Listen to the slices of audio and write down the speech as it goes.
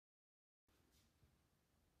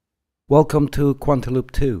Welcome to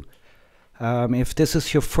Quantiloop 2. If this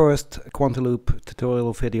is your first Quantiloop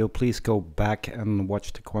tutorial video, please go back and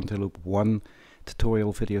watch the Quantiloop 1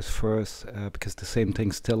 tutorial videos first, because the same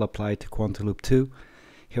things still apply to Quantiloop 2.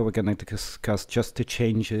 Here we're going to discuss just the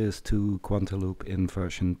changes to Quantiloop in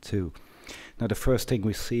version 2. Now the first thing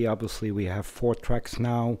we see, obviously we have 4 tracks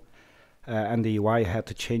now, and the UI had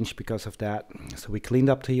to change because of that. So we cleaned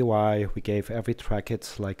up the UI, we gave every track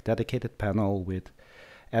its dedicated panel with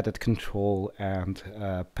added control and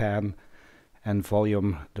pan and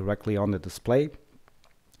volume directly on the display.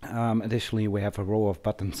 Additionally, we have a row of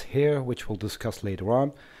buttons here, which we'll discuss later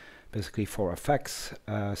on, basically for effects,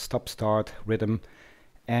 stop, start, rhythm,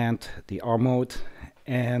 and the R mode.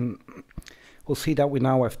 And we'll see that we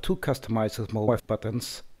now have 2 customizable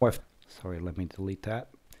buttons. Sorry, let me delete that.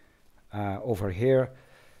 Over here,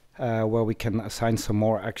 where we can assign some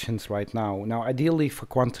more actions right now. Now, ideally for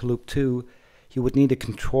Quantiloop 2, you would need a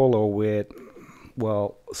controller with,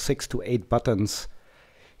 well, 6 to 8 buttons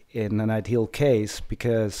in an ideal case,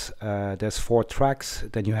 because there's 4 tracks,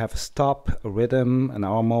 then you have a stop, a rhythm, an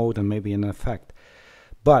R mode, and maybe an effect.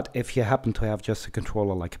 But if you happen to have just a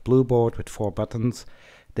controller like a blue board with 4 buttons,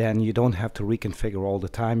 then you don't have to reconfigure all the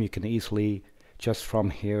time. You can easily, just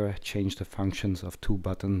from here, change the functions of 2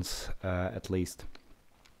 buttons at least.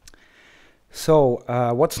 So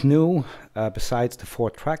what's new besides the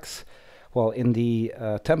 4 tracks? Well, in the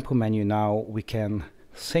tempo menu now, we can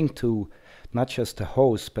sync to not just the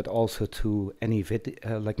host, but also to any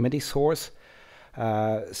MIDI source.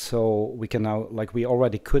 So we can now, like we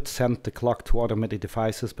already could send the clock to other MIDI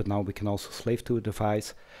devices, but now we can also slave to a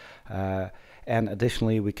device. And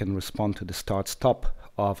additionally, we can respond to the start-stop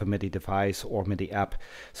of a MIDI device or MIDI app.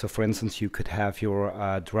 So for instance, you could have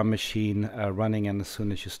your drum machine running, and as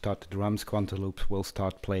soon as you start the drums, Quantiloop will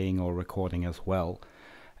start playing or recording as well.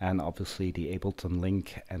 And obviously the Ableton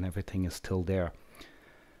link and everything is still there.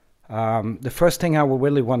 The first thing I will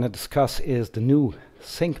really want to discuss is the new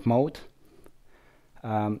sync mode.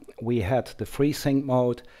 We had the free sync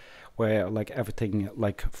mode, where everything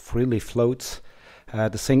freely floats.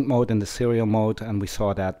 The sync mode and the serial mode, and we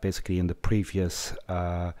saw that basically in the previous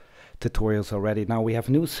tutorials already. Now we have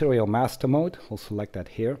new serial master mode. We'll select that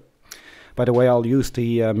here. By the way, I'll use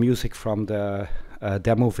the music from the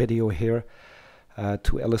demo video here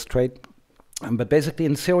to illustrate. But basically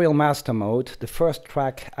in serial master mode, the first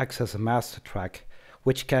track acts as a master track,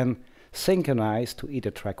 which can synchronize to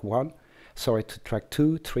either to track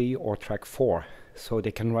 2, 3, or track 4. So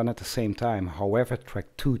they can run at the same time. However, track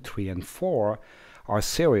 2, 3, and 4 are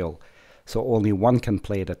serial, so only one can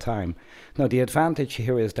play at a time. Now the advantage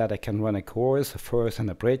here is that I can run a chorus, a verse, and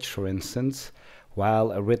a bridge, for instance,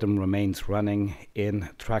 while a rhythm remains running in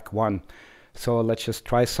track 1. So let's just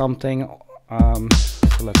try something.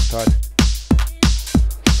 So let's start.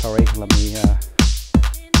 Sorry, let me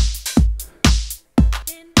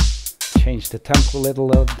change the tempo a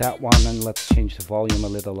little of that one, and let's change the volume a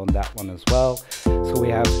little on that one as well. So we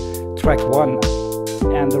have track 1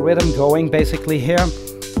 and the rhythm going basically here.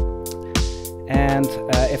 And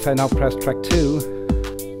if I now press track 2,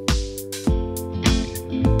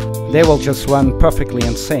 they will just run perfectly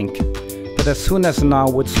in sync. But as soon as I now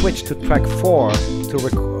would switch to track 4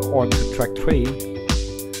 or to track 3,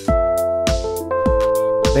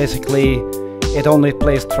 basically it only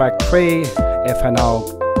plays track 3. If I now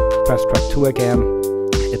press track 2 again,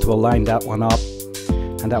 it will line that one up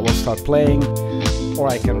and that will start playing. Or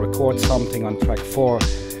I can record something on track 4.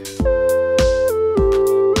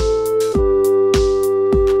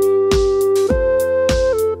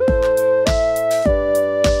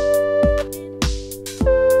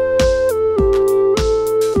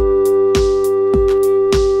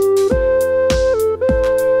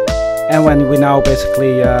 And when we now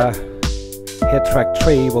basically hit track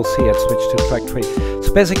 3, we'll see it switch to track 3.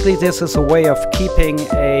 So basically this is a way of keeping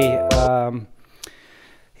a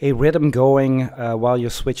rhythm going while you're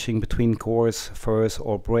switching between chorus, verse,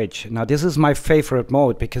 or bridge. Now this is my favorite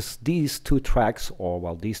mode, because these 2 tracks, or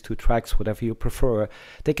well, these 2 tracks, whatever you prefer,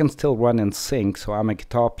 they can still run in sync. So I'm a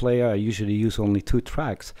guitar player, I usually use only 2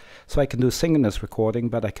 tracks. So I can do synchronous recording,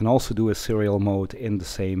 but I can also do a serial mode in the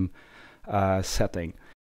same setting.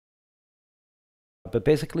 But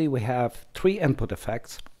basically we have 3 input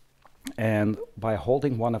effects, and by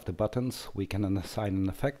holding one of the buttons we can assign an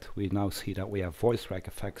effect. We now see that we have voice rack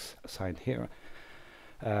effects assigned here.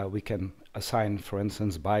 We can assign, for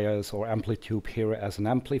instance, bias or amplitude here as an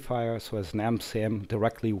amplifier, so as an amp sim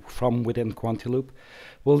directly from within Quantiloop.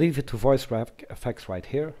 We'll leave it to voice rack effects right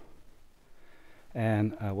here,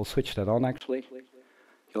 and we'll switch that on actually.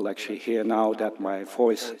 You'll actually hear now that my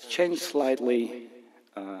voice changed slightly.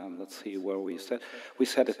 Let's let's see where we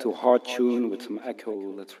set it to hard tune with some echo.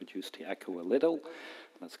 Let's reduce the echo a little.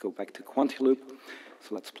 Let's go back to Quantiloop.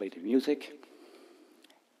 So let's play the music.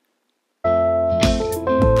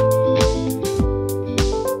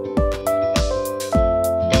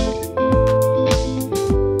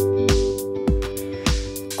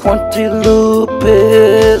 Quantiloop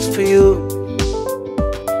is for you.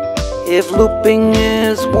 If looping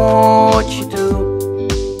is what you do,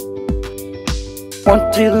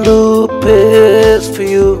 Quantiloop is for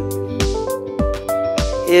you.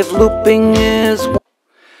 If looping is...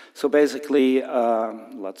 So basically,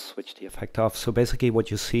 let's switch the effect off. So basically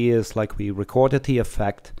what you see is like we recorded the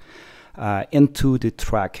effect into the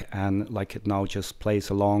track, and like it now just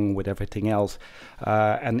plays along with everything else.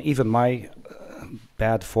 And even my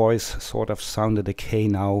bad voice sort of sounded okay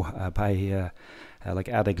now by like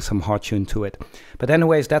adding some hard tune to it. But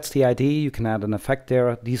anyways, that's the idea. You can add an effect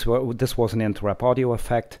there. This was an interrupt audio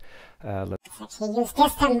effect. Let's actually use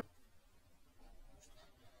this one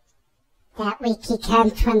that we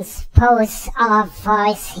can transpose our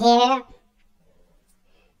voice here.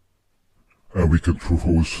 And we can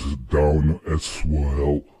transpose it down as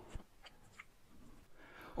well.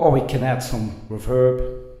 Or we can add some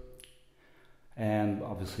reverb. And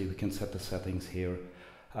obviously we can set the settings here.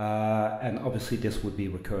 And obviously this would be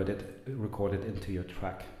recorded into your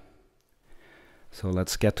track. So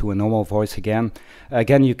let's get to a normal voice again.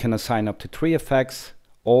 Again, you can assign up to 3 effects.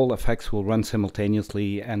 All effects will run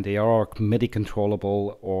simultaneously, and they are MIDI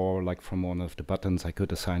controllable, or like from one of the buttons I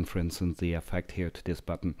could assign, for instance, the effect here to this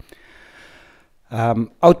button.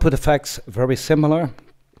 Output effects, very similar.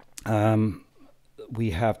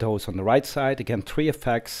 We have those on the right side. Again, 3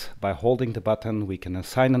 effects. By holding the button, we can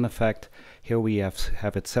assign an effect. Here we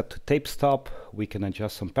have it set to tape stop. We can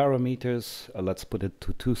adjust some parameters. Let's put it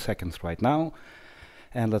to 2 seconds right now.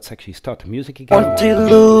 And let's actually start the music again.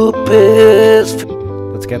 Quantiloop is...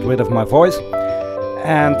 Let's get rid of my voice.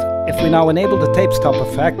 And if we now enable the tape stop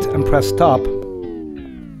effect and press stop,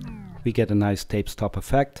 we get a nice tape stop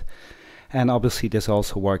effect. And obviously this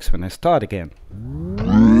also works when I start again.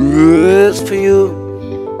 Is for you.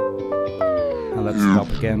 And let's stop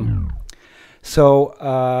again. So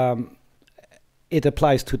it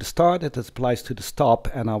applies to the start, it applies to the stop,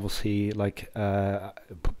 and obviously, like,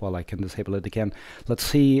 well, I can disable it again. Let's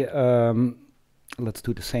see, let's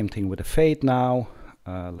do the same thing with the fade now.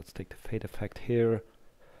 Let's take the fade effect here.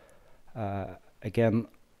 Again,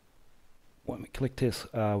 when we click this,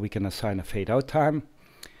 we can assign a fade out time.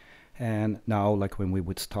 And now, like when we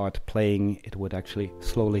would start playing, it would actually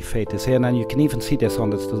slowly fade this in, and you can even see this on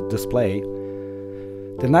this display.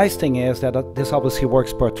 The nice thing is that this obviously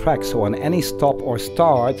works per track, so on any stop or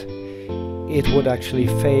start, it would actually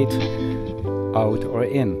fade out or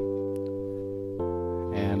in,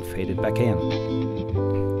 and fade it back in,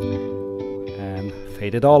 and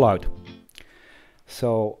fade it all out.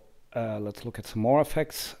 So let's look at some more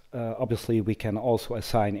effects. Obviously, we can also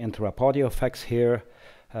assign interrupt audio effects here.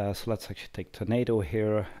 So let's actually take Tornado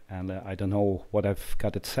here, and I don't know what I've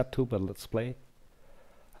got it set to, but let's play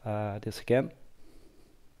this again.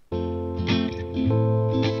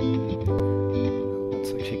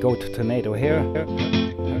 Let's actually go to Tornado here.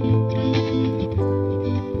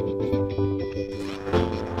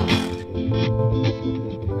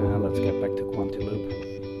 Let's get back to Quantiloop.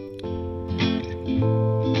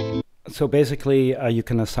 So basically, you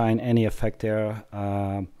can assign any effect there.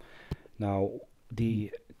 Now,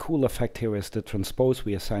 the cool effect here is the transpose.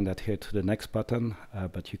 We assign that here to the next button,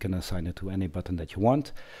 but you can assign it to any button that you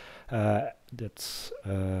want. And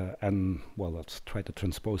well, let's try to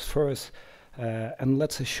transpose first. And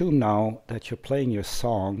let's assume now that you're playing your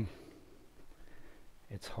song.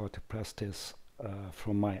 It's hard to press this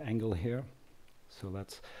from my angle here. So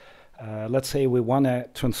let's say we want to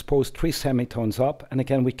transpose 3 semitones up, and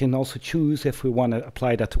again we can also choose if we want to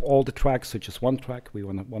apply that to all the tracks or just one track. We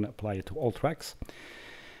want to apply it to all tracks.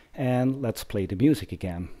 And let's play the music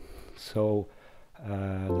again. So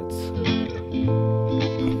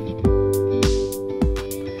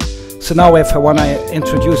so now if I want to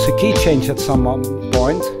introduce a key change at some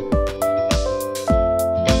point,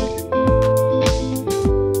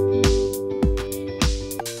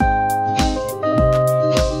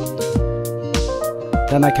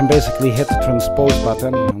 then I can basically hit the transpose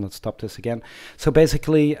button, and let's stop this again. So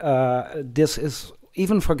basically, this is,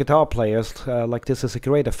 even for guitar players, like this is a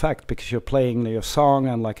great effect because you're playing your song,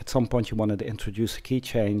 and like at some point you wanted to introduce a key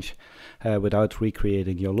change without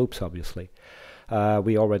recreating your loops, obviously.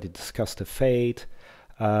 We already discussed the fade.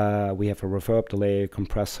 We have a reverb delay,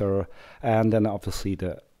 compressor, and then obviously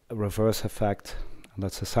the reverse effect.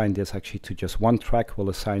 let's assign this actually to just one track. We'll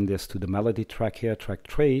assign this to the melody track here, track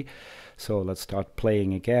 3. So let's start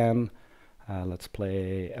playing again. Let's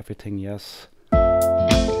play everything, yes.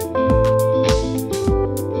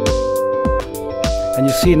 And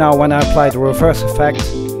you see now when I apply the reverse effect,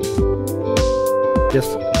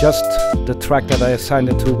 this just the track that I assigned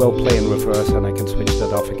it to will play in reverse, and I can switch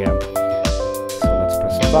that off again. So let's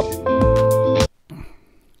press stop.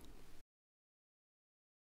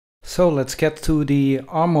 So let's get to the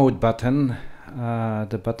R mode button,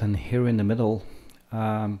 the button here in the middle.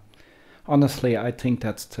 Honestly, I think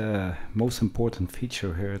that's the most important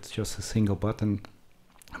feature here. It's just a single button,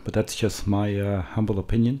 but that's just my humble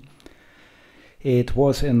opinion. It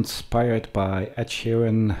was inspired by Ed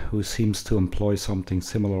Sheeran, who seems to employ something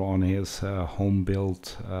similar on his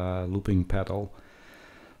home-built looping pedal.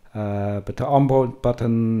 But the R mode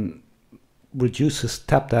button reduces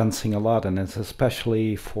tap dancing a lot, and it's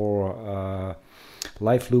especially for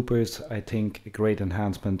live loopers, I think, a great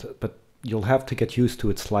enhancement. But you'll have to get used to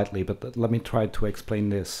it slightly, but let me try to explain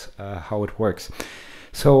this, how it works.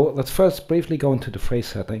 So let's first briefly go into the phrase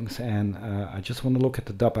settings, and I just want to look at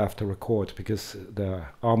the dub after record, because the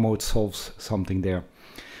R mode solves something there.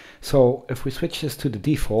 So if we switch this to the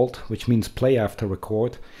default, which means play after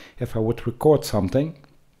record, if I would record something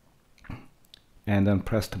and then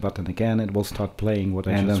press the button again, it will start playing what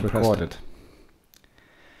I just recorded.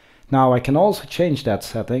 Now I can also change that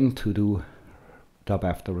setting to do dub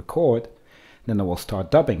after record, then I will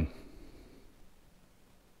start dubbing,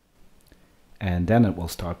 and then it will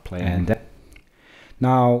start playing.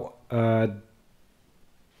 Now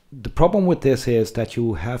the problem with this is that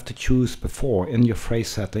you have to choose before in your phrase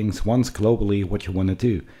settings once globally what you want to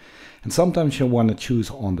do, and sometimes you want to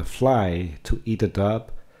choose on the fly to either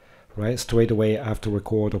dub right straight away after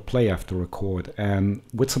record or play after record. And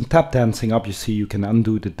with some tap dancing, obviously you can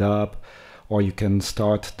undo the dub, or you can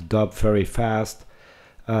start the dub very fast.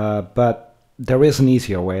 But there is an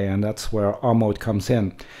easier way, and that's where R mode comes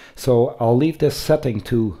in. So I'll leave this setting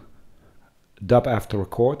to dub after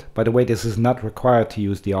record. By the way, this is not required to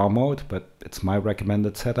use the R mode, but it's my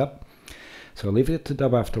recommended setup. So I'll leave it to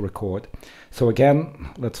dub after record. So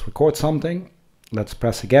again, let's record something. Let's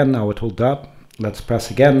press again, now it will dub. Let's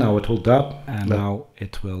press again, now it will dub. And now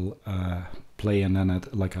it will play, and then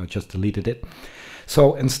like I just deleted it.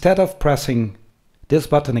 So instead of pressing this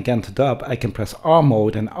button again to dub, I can press R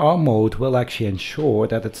mode, and R mode will actually ensure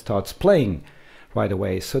that it starts playing right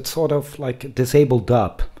away. So it's sort of like disable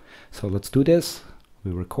dub. So let's do this.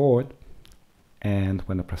 We record, and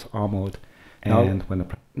when I press R mode, and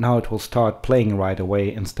now it will start playing right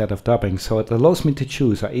away instead of dubbing. So it allows me to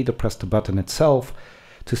choose. I either press the button itself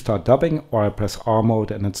to start dubbing, or I press R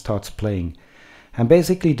mode and it starts playing. And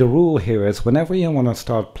basically the rule here is whenever you want to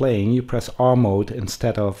start playing, you press R mode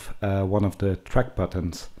instead of one of the track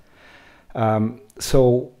buttons.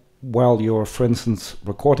 So while you're, for instance,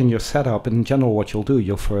 recording your setup, in general what you'll do,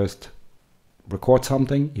 you'll first record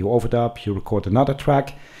something, you overdub, you record another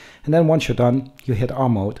track, and then once you're done, you hit R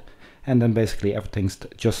mode, and then basically everything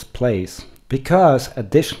just plays. Because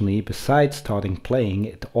additionally, besides starting playing,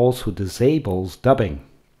 it also disables dubbing.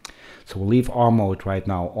 So we'll leave R mode right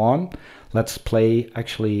now on. Let's play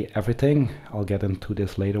actually everything. I'll get into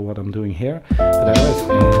this later what I'm doing here. But anyways,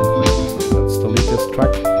 and let's delete this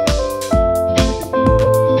track.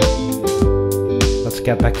 Let's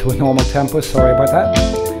get back to a normal tempo, sorry about that.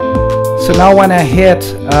 So now when I hit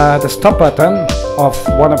the stop button of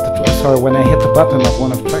one of the, when I hit the button of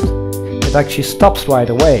one of the tracks, it actually stops right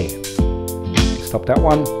away. Stop that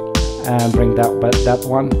one, and bring that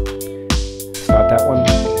one, start that one,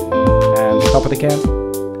 and stop it again.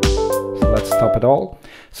 So let's stop it all.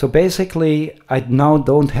 So basically I now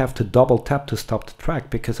don't have to double tap to stop the track,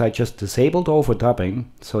 because I just disabled overdubbing,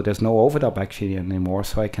 so there's no overdub actually anymore.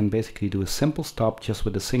 So I can basically do a simple stop just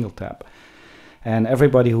with a single tap. And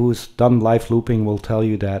everybody who's done live looping will tell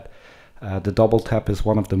you that the double tap is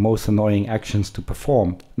one of the most annoying actions to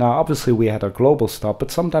perform. Now obviously we had a global stop,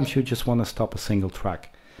 but sometimes you just want to stop a single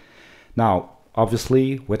track. Now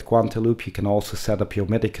obviously with Quantiloop you can also set up your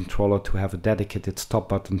MIDI controller to have a dedicated stop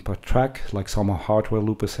button per track, like some hardware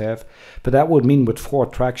loopers have. But that would mean with 4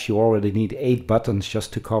 tracks you already need 8 buttons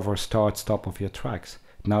just to cover start stop of your tracks.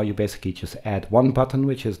 Now you basically just add one button,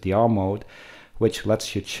 which is the R mode, which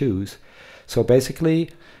lets you choose. So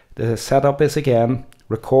basically the setup is again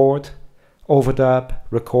record, overdub,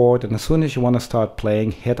 record, and as soon as you want to start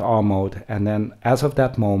playing, hit R mode, and then as of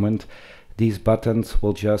that moment these buttons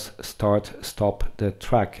will just stop the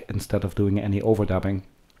track instead of doing any overdubbing.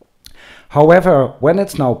 However, when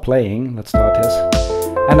it's now playing, let's start this,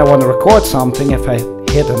 and I want to record something, if I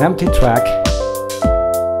hit an empty track,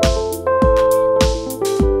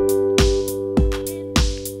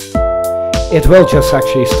 it will just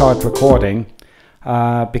actually start recording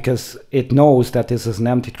because it knows that this is an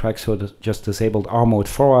empty track, so it just disabled R mode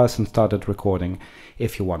for us and started recording.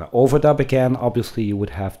 If you want to overdub again, obviously you would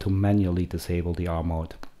have to manually disable the R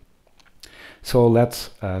mode. So let's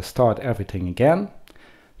start everything again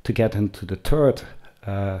to get into the third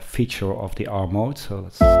feature of the R mode. So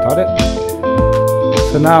let's start it.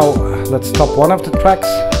 So now let's stop one of the tracks.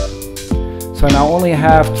 So I now only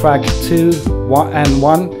have track 2 and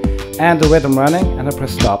 1 and the rhythm running, and I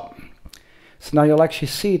press stop. So now you'll actually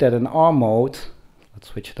see that in R mode, let's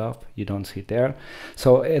switch it off, you don't see it there.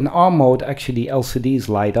 So in R mode, actually the LCDs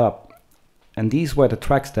light up. And these were the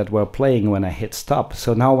tracks that were playing when I hit stop.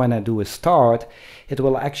 So now when I do a start, it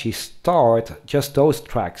will actually start just those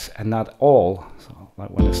tracks and not all. So like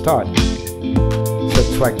when I start.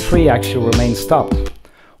 So track 3 actually remains stopped.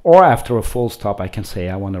 Or after a full stop, I can say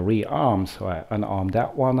I want to re-arm. So I unarm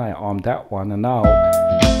that one, I arm that one, and now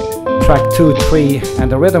track 2, 3,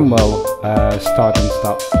 and the rhythm will start and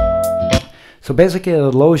stop. So basically it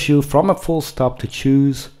allows you from a full stop to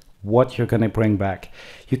choose what you're going to bring back.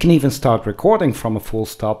 You can even start recording from a full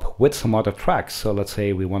stop with some other tracks. So let's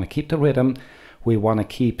say we want to keep the rhythm, we want to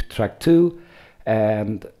keep track 2,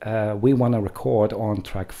 and we want to record on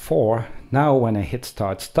track 4. Now when I hit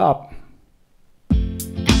start stop,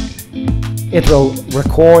 it will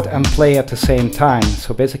record and play at the same time.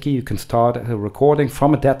 So basically you can start a recording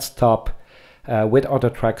from a dead stop with other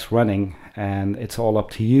tracks running, and it's all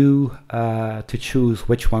up to you to choose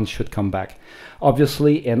which ones should come back.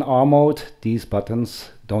 Obviously in R mode these buttons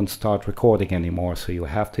don't start recording anymore, so you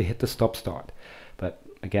have to hit the stop start. But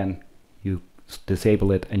again, you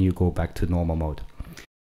disable it and you go back to normal mode.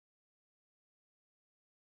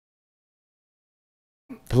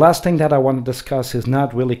 The last thing that I want to discuss is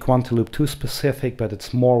not really Quantiloop 2 specific, but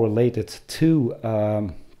it's more related to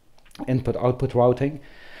input-output routing,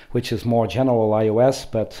 which is more general iOS,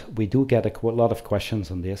 but we do get a lot of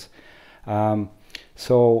questions on this.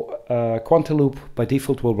 Quantiloop by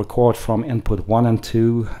default will record from input 1 and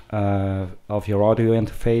 2 of your audio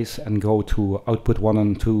interface and go to output 1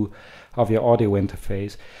 and 2 of your audio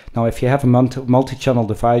interface. Now if you have a multi-channel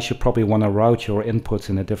device, you probably want to route your inputs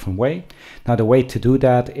in a different way. Now the way to do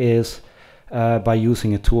that is by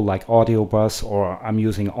using a tool like Audio Bus, or I'm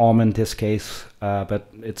using ARM in this case, but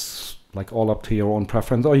it's like all up to your own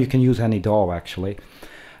preference, or you can use any DAW actually.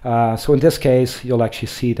 So in this case you'll actually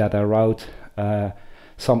see that I route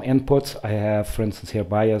some inputs. I have, for instance, here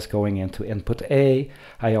bias going into input A.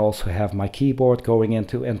 I also have my keyboard going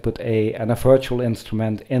into input A, and a virtual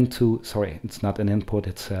instrument into, sorry, it's not an input,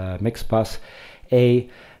 it's a mix bus A.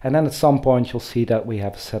 And then at some point you'll see that we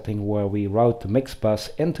have a setting where we route the mix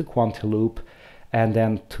bus into Quantiloop and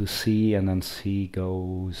then to C, and then C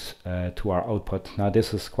goes to our output. Now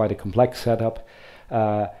this is quite a complex setup,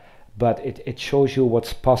 but it shows you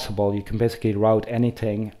what's possible. You can basically route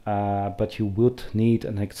anything, but you would need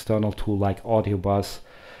an external tool like Audio Bus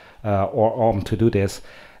or ARM to do this.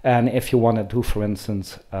 And if you want to do, for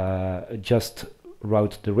instance, just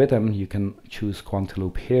route the rhythm, you can choose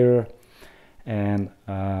Quantiloop here, and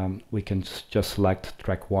we can just select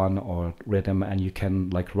track 1 or rhythm, and you can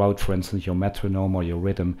like route, for instance, your metronome or your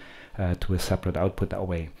rhythm to a separate output that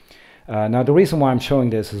way. Now the reason why I'm showing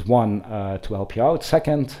this is one, to help you out.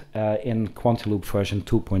 Second, in Quantiloop version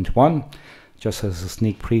 2.1, just as a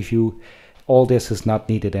sneak preview, all this is not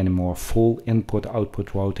needed anymore. Full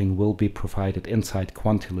input-output routing will be provided inside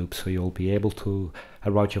Quantiloop, so you'll be able to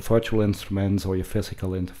route your virtual instruments or your physical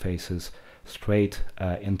interfaces straight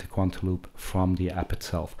into Quantiloop from the app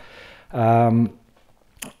itself. That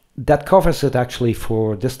covers it actually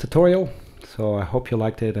for this tutorial, so I hope you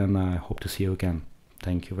liked it, and I hope to see you again.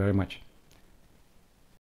 Thank you very much.